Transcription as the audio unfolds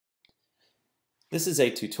This is a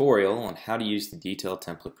tutorial on how to use the detail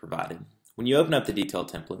template provided. When you open up the detail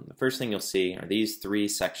template, the first thing you'll see are these three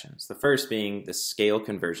sections. The first being the scale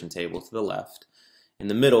conversion table to the left. In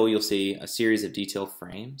the middle, you'll see a series of detail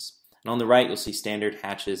frames. And on the right, you'll see standard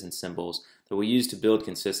hatches and symbols that we'll use to build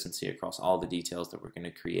consistency across all the details that we're going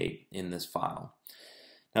to create in this file.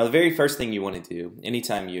 Now, the very first thing you want to do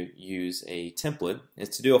anytime you use a template is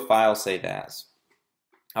to do a file save as.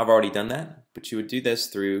 I've already done that, but you would do this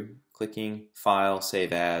through clicking File,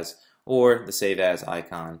 Save As, or the Save As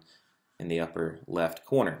icon in the upper left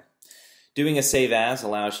corner. Doing a Save As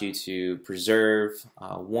allows you to preserve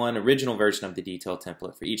one original version of the detail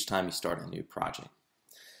template for each time you start a new project.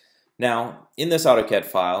 Now, in this AutoCAD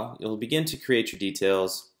file, you'll begin to create your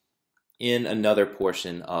details in another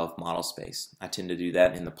portion of model space. I tend to do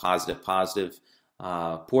that in the positive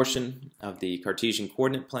portion of the Cartesian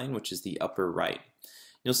coordinate plane, which is the upper right.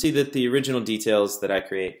 You'll see that the original details that I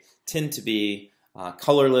create tend to be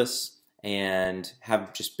colorless and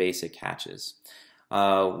have just basic hatches.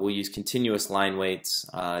 We'll use continuous line weights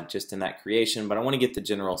just in that creation, but I want to get the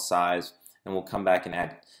general size, and we'll come back and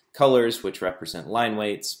add colors which represent line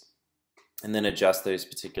weights, and then adjust those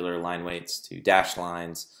particular line weights to dash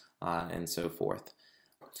lines and so forth.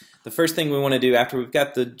 The first thing we want to do after we've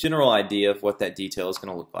got the general idea of what that detail is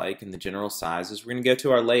going to look like and the general size is we're going to go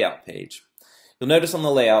to our layout page. You'll notice on the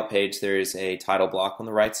layout page there is a title block on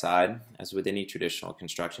the right side, as with any traditional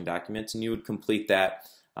construction documents, and you would complete that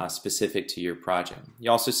specific to your project. You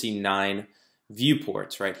also see 9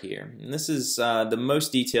 viewports right here. And this is the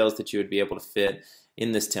most details that you would be able to fit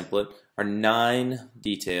in this template are 9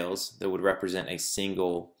 details that would represent a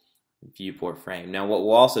single viewport frame. Now what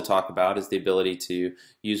we'll also talk about is the ability to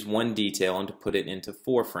use one detail and to put it into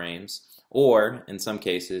 4 frames, or in some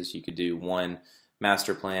cases you could do one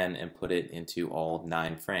master plan and put it into all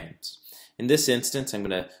 9 frames. In this instance, I'm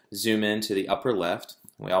going to zoom in to the upper left.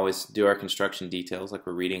 We always do our construction details like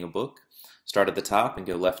we're reading a book. Start at the top and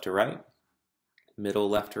go left to right, middle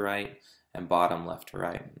left to right, and bottom left to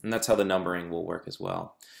right. And that's how the numbering will work as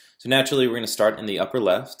well. So naturally, we're going to start in the upper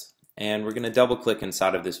left, and we're going to double click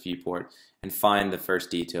inside of this viewport and find the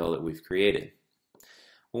first detail that we've created.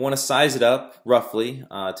 We'll want to size it up roughly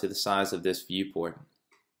to the size of this viewport.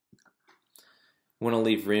 We want to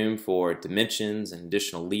leave room for dimensions and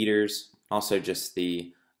additional leaders, also just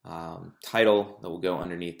the title that will go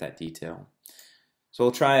underneath that detail. So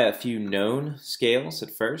we'll try a few known scales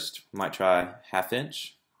at first. We might try 1/2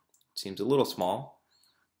 inch. Seems a little small.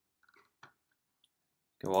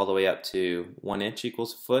 Go all the way up to 1 inch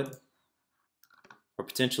equals a foot, or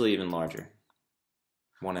potentially even larger,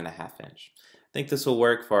 1.5 inch. I think this will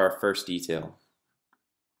work for our first detail.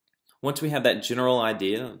 Once we have that general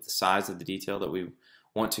idea of the size of the detail that we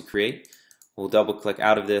want to create, we'll double click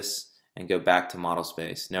out of this and go back to model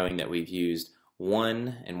space, knowing that we've used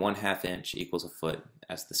 1 and 1/2 inch equals a foot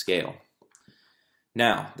as the scale.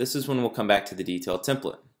 Now, this is when we'll come back to the detail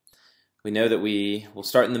template. We know that we will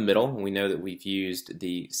start in the middle, and we know that we've used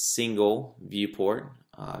the single viewport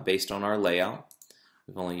based on our layout.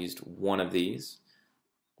 We've only used one of these.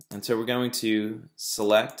 And so we're going to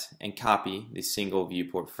select and copy the single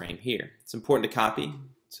viewport frame here. It's important to copy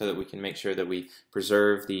so that we can make sure that we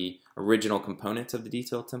preserve the original components of the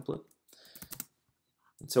detail template.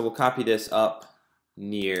 And so we'll copy this up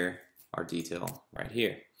near our detail right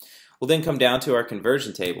here. We'll then come down to our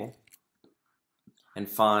conversion table and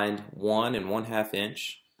find 1 and 1/2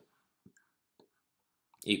 inch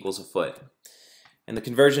equals a foot. And the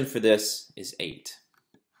conversion for this is 8.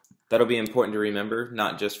 That'll be important to remember,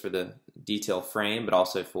 not just for the detail frame, but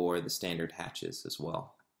also for the standard hatches as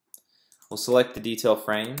well. We'll select the detail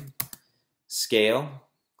frame, scale,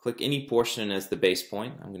 click any portion as the base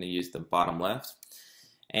point. I'm going to use the bottom left.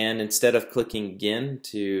 And instead of clicking again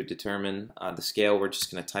to determine the scale, we're just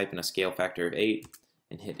going to type in a scale factor of 8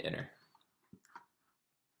 and hit enter.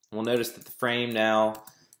 We'll notice that the frame now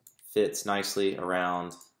fits nicely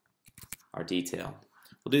around our detail.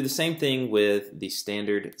 We'll do the same thing with the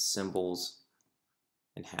standard symbols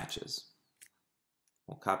and hatches.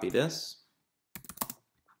 We'll copy this,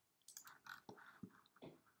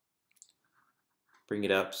 bring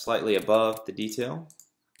it up slightly above the detail,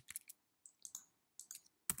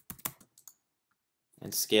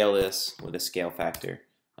 and scale this with a scale factor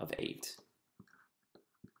of 8.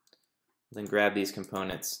 Then grab these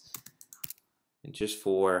components, and just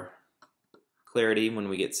for clarity, when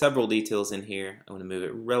we get several details in here, I want to move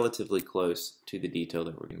it relatively close to the detail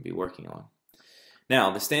that we're going to be working on. Now,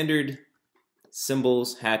 the standard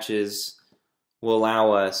symbols, hatches will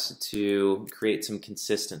allow us to create some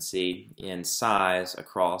consistency in size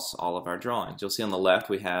across all of our drawings. You'll see on the left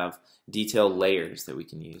we have detail layers that we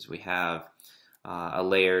can use. We have a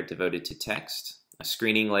layer devoted to text, a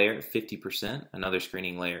screening layer at 50%, another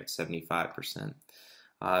screening layer at 75%,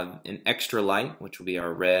 an extra light, which will be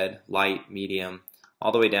our red, light, medium,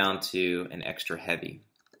 all the way down to an extra heavy.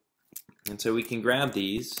 And so we can grab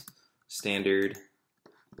these standard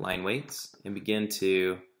line weights and begin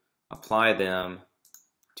to apply them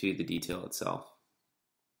to the detail itself.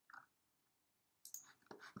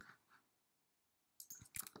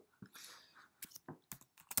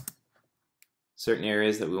 Certain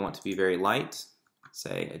areas that we want to be very light,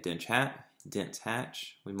 say a dense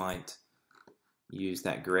hatch, we might use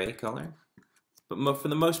that gray color. But for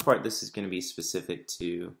the most part, this is going to be specific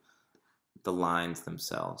to the lines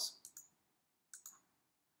themselves.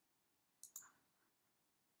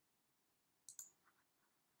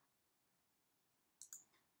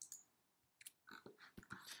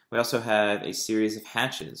 We also have a series of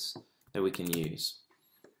hatches that we can use.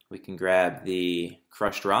 We can grab the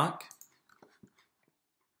crushed rock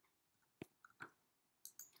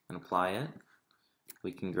and apply it.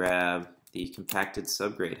 We can grab the compacted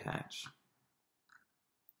subgrade hatch,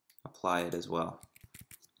 apply it as well.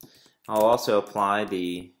 I'll also apply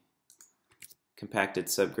the compacted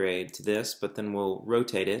subgrade to this, but then we'll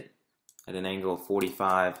rotate it at an angle of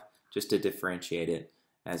 45 just to differentiate it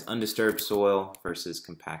as undisturbed soil versus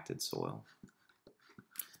compacted soil.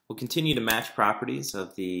 We'll continue to match properties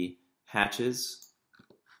of the hatches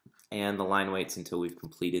and the line weights until we've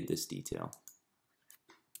completed this detail.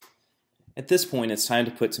 At this point, it's time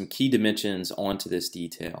to put some key dimensions onto this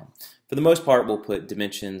detail. For the most part, we'll put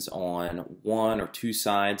dimensions on one or two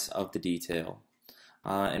sides of the detail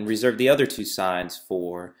and reserve the other two sides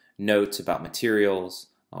for notes about materials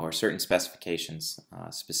or certain specifications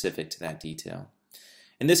specific to that detail.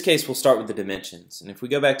 In this case, we'll start with the dimensions. And if we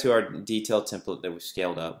go back to our detail template that we've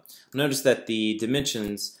scaled up, we'll notice that the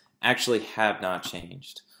dimensions actually have not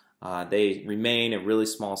changed. They remain a really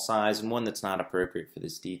small size and one that's not appropriate for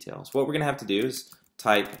this detail. So what we're going to have to do is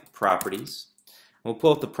type properties. We'll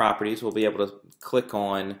pull up the properties. We'll be able to click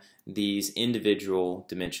on these individual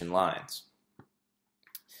dimension lines.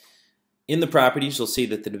 In the properties, you'll see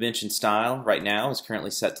that the dimension style right now is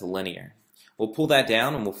currently set to linear. We'll pull that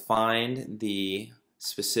down and we'll find the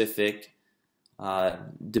specific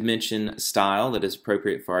dimension style that is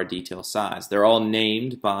appropriate for our detail size. They're all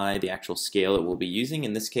named by the actual scale that we'll be using.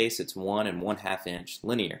 In this case, it's 1 1/2 inch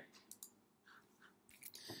linear.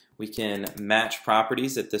 We can match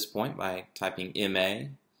properties at this point by typing MA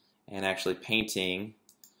and actually painting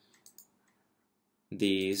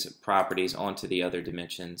these properties onto the other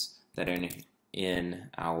dimensions that are in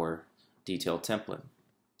our detail template.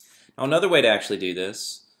 Now, another way to actually do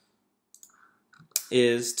this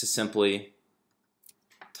is to simply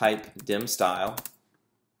type dim style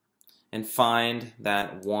and find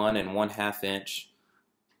that 1 1/2 inch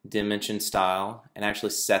dimension style and actually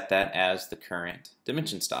set that as the current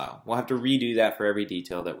dimension style. We'll have to redo that for every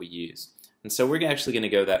detail that we use. And so we're actually going to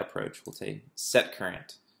go that approach. We'll say set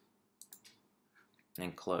current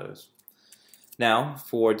and close. Now,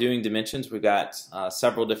 for doing dimensions, we've got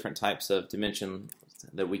several different types of dimension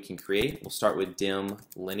that we can create. We'll start with dim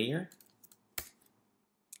linear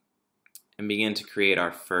and begin to create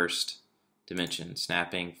our first dimension,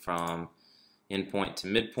 snapping from endpoint to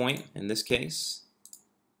midpoint in this case.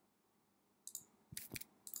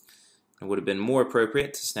 It would have been more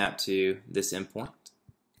appropriate to snap to this endpoint.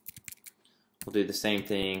 We'll do the same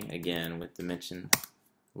thing again with dimension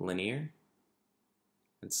linear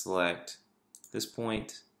and select this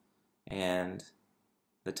point and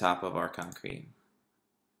the top of our concrete.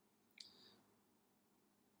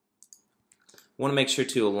 We want to make sure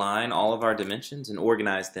to align all of our dimensions and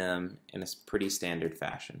organize them in a pretty standard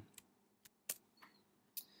fashion.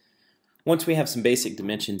 Once we have some basic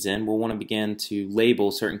dimensions in, we'll want to begin to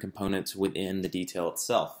label certain components within the detail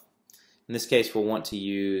itself. In this case, we'll want to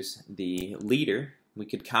use the leader. We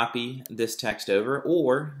could copy this text over,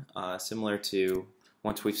 or similar to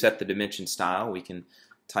once we've set the dimension style, we can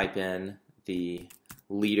type in the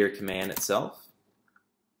leader command itself,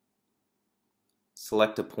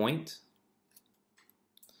 select a point.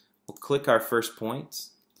 We'll click our first point.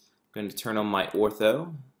 I'm going to turn on my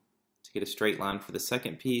ortho to get a straight line for the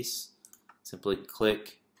second piece. Simply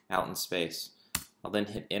click out in space. I'll then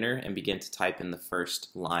hit enter and begin to type in the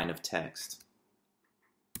first line of text.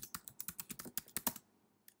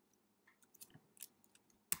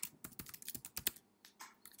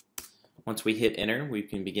 Once we hit enter, we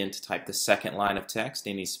can begin to type the second line of text,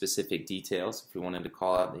 any specific details, if we wanted to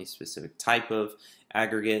call out the specific type of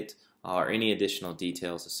aggregate or any additional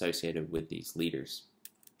details associated with these leaders.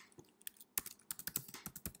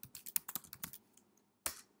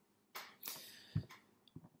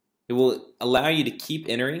 It will allow you to keep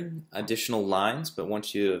entering additional lines, but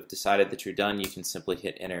once you have decided that you're done, you can simply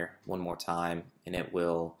hit enter one more time and it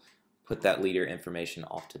will put that leader information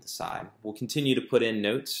off to the side. We'll continue to put in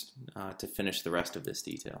notes to finish the rest of this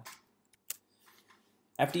detail.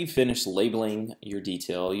 After you finish labeling your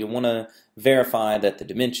detail, you'll want to verify that the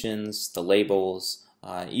dimensions, the labels,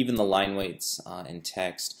 even the line weights and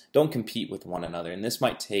text don't compete with one another, and this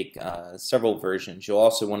might take several versions. You'll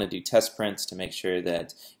also want to do test prints to make sure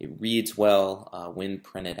that it reads well when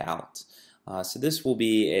printed out. So this will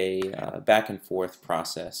be a back and forth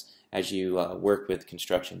process as you work with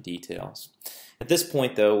construction details. At this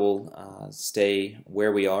point though, we'll stay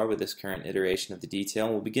where we are with this current iteration of the detail.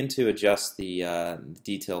 We'll begin to adjust the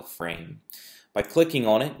detail frame. By clicking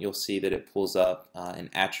on it, you'll see that it pulls up an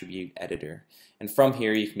attribute editor. And from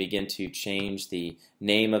here you can begin to change the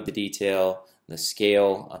name of the detail, the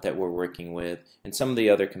scale that we're working with, and some of the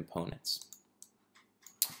other components.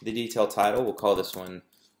 The detail title, we'll call this one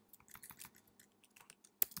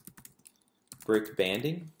Brick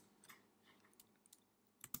Banding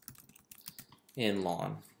in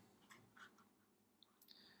Lawn.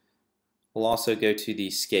 We'll also go to the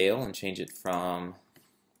scale and change it from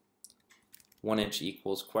 1 inch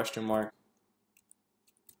equals question mark.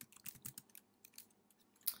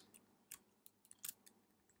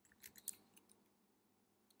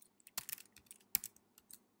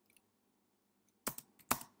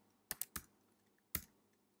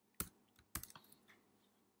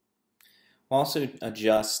 We'll also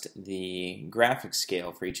adjust the graphic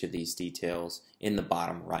scale for each of these details in the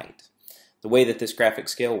bottom right. The way that this graphic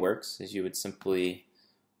scale works is you would simply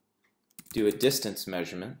do a distance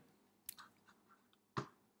measurement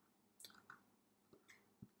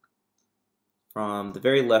from the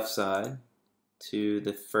very left side to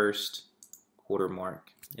the first quarter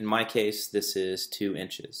mark. In my case, this is 2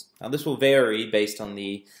 inches. Now this will vary based on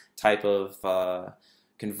the type of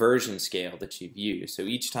conversion scale that you've used. So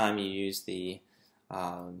each time you use the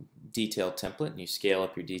detail template and you scale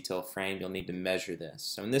up your detail frame, you'll need to measure this.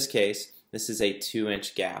 So in this case, this is a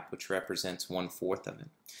 2-inch gap, which represents 1/4 of it.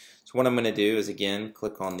 So what I'm going to do is again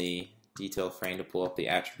click on the detail frame to pull up the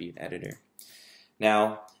attribute editor.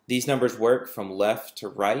 Now these numbers work from left to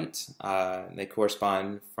right. They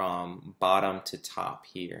correspond from bottom to top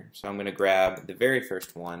here. So I'm going to grab the very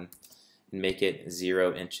first one and make it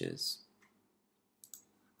 0 inches.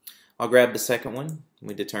 I'll grab the second one.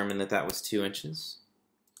 We determined that that was 2 inches.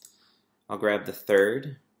 I'll grab the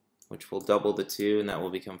third, which will double the 2, and that will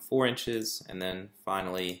become 4 inches, and then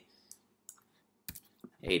finally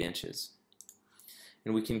 8 inches.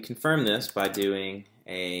 And we can confirm this by doing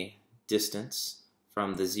a distance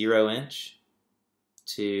from the 0 inch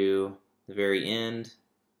to the very end,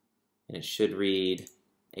 and it should read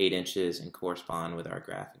 8 inches and correspond with our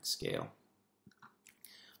graphic scale.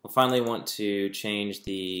 We'll finally want to change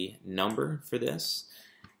the number for this.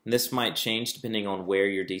 And this might change depending on where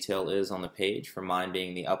your detail is on the page. For mine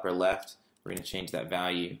being the upper left, we're going to change that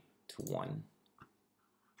value to 1.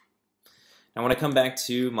 Now when I come back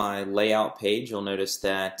to my layout page, you'll notice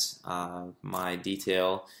that my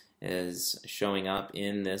detail is showing up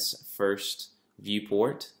in this first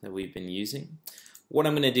viewport that we've been using. What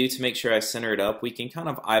I'm going to do to make sure I center it up, we can kind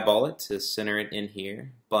of eyeball it to center it in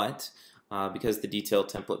here, but because the detail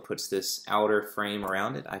template puts this outer frame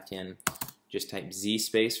around it, I can just type Z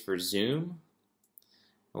space for zoom.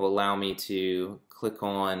 It will allow me to click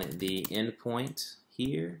on the endpoint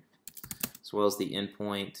here as well as the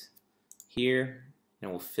endpoint here, and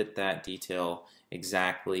it will fit that detail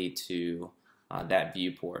exactly to that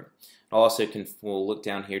viewport. Also, we'll look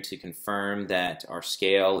down here to confirm that our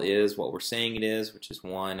scale is what we're saying it is, which is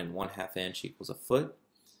 1 1/2 inch equals a foot.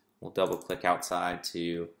 We'll double click outside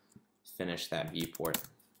to finish that viewport.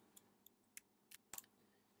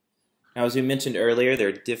 Now, as we mentioned earlier, there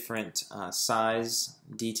are different size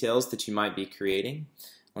details that you might be creating.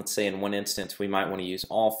 Let's say in one instance we might want to use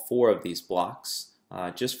all 4 of these blocks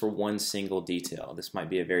just for one single detail. This might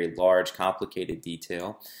be a very large, complicated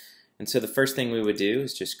detail. And so the first thing we would do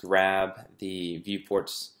is just grab the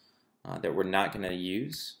viewports that we're not going to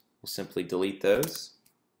use. We'll simply delete those.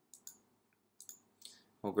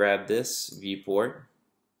 We'll grab this viewport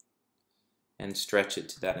and stretch it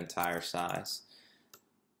to that entire size.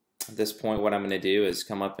 At this point, what I'm going to do is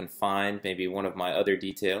come up and find maybe one of my other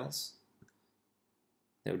details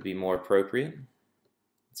that would be more appropriate.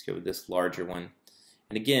 Let's go with this larger one.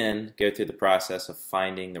 And again, go through the process of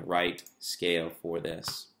finding the right scale for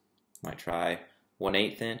this. Might try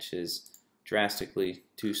 1/8 inch is drastically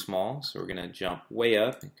too small, so we're going to jump way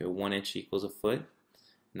up and go 1 inch equals a foot.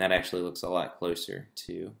 And that actually looks a lot closer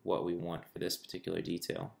to what we want for this particular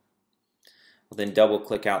detail. We'll then double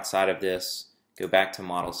click outside of this, go back to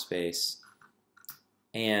model space,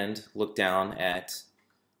 and look down at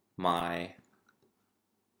my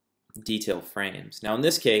detail frames. Now in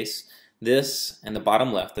this case, this and the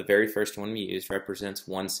bottom left, the very first one we used, represents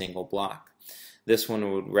one single block. This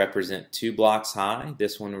one would represent 2 blocks high.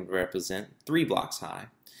 This one would represent 3 blocks high.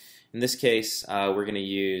 In this case, we're going to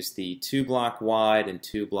use the 2 block wide and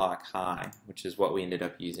 2 block high, which is what we ended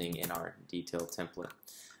up using in our detail template.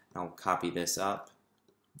 I'll copy this up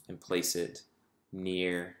and place it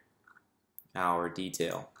near our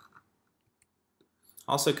detail.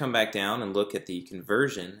 Also come back down and look at the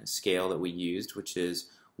conversion scale that we used, which is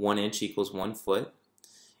 1 inch equals 1 foot,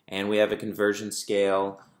 and we have a conversion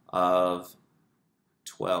scale of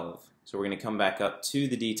 12. So we're going to come back up to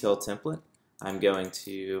the detail template. I'm going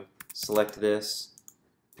to select this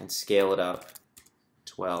and scale it up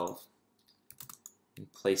 12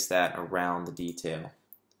 and place that around the detail.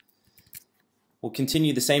 We'll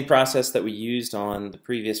continue the same process that we used on the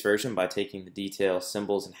previous version by taking the detail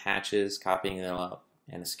symbols and hatches, copying them up,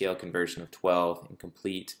 and a scale conversion of 12, and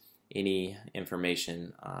complete any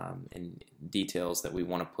information and details that we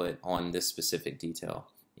want to put on this specific detail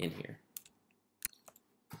in here.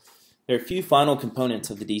 There are a few final components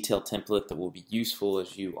of the detail template that will be useful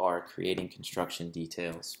as you are creating construction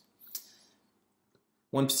details.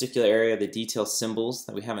 One particular area, the detail symbols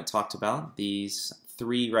that we haven't talked about, these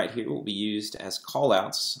 3 right here will be used as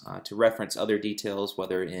callouts to reference other details,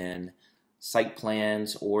 whether in site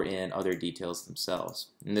plans or in other details themselves.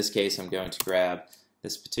 In this case, I'm going to grab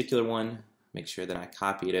this particular one, make sure that I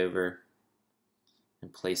copy it over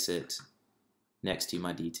and place it next to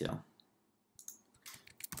my detail.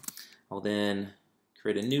 I'll then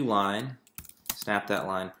create a new line, snap that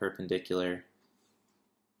line perpendicular,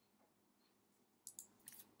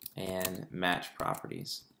 and match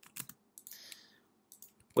properties.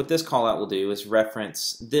 What this callout will do is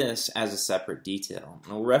reference this as a separate detail.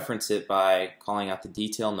 And we'll reference it by calling out the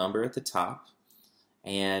detail number at the top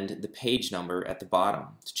and the page number at the bottom.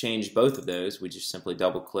 To change both of those, we just simply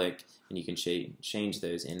double click and you can change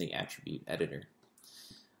those in the attribute editor.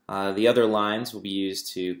 The other lines will be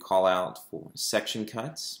used to call out for section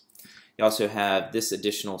cuts. You also have this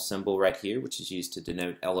additional symbol right here, which is used to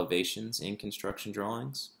denote elevations in construction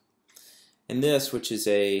drawings. And this, which is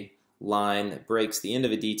a line that breaks the end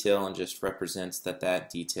of a detail and just represents that that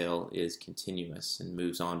detail is continuous and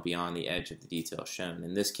moves on beyond the edge of the detail shown.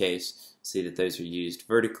 In this case, see that those are used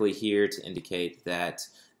vertically here to indicate that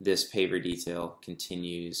this paver detail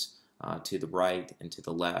continues to the right and to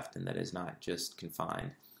the left, and that is not just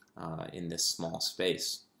confined in this small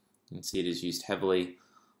space. You can see it is used heavily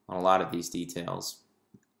on a lot of these details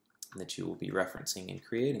that you will be referencing and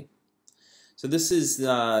creating. So this is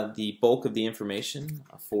the bulk of the information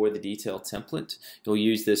for the detail template. You'll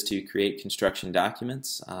use this to create construction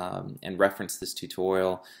documents and reference this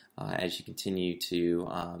tutorial as you continue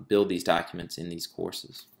to build these documents in these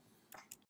courses.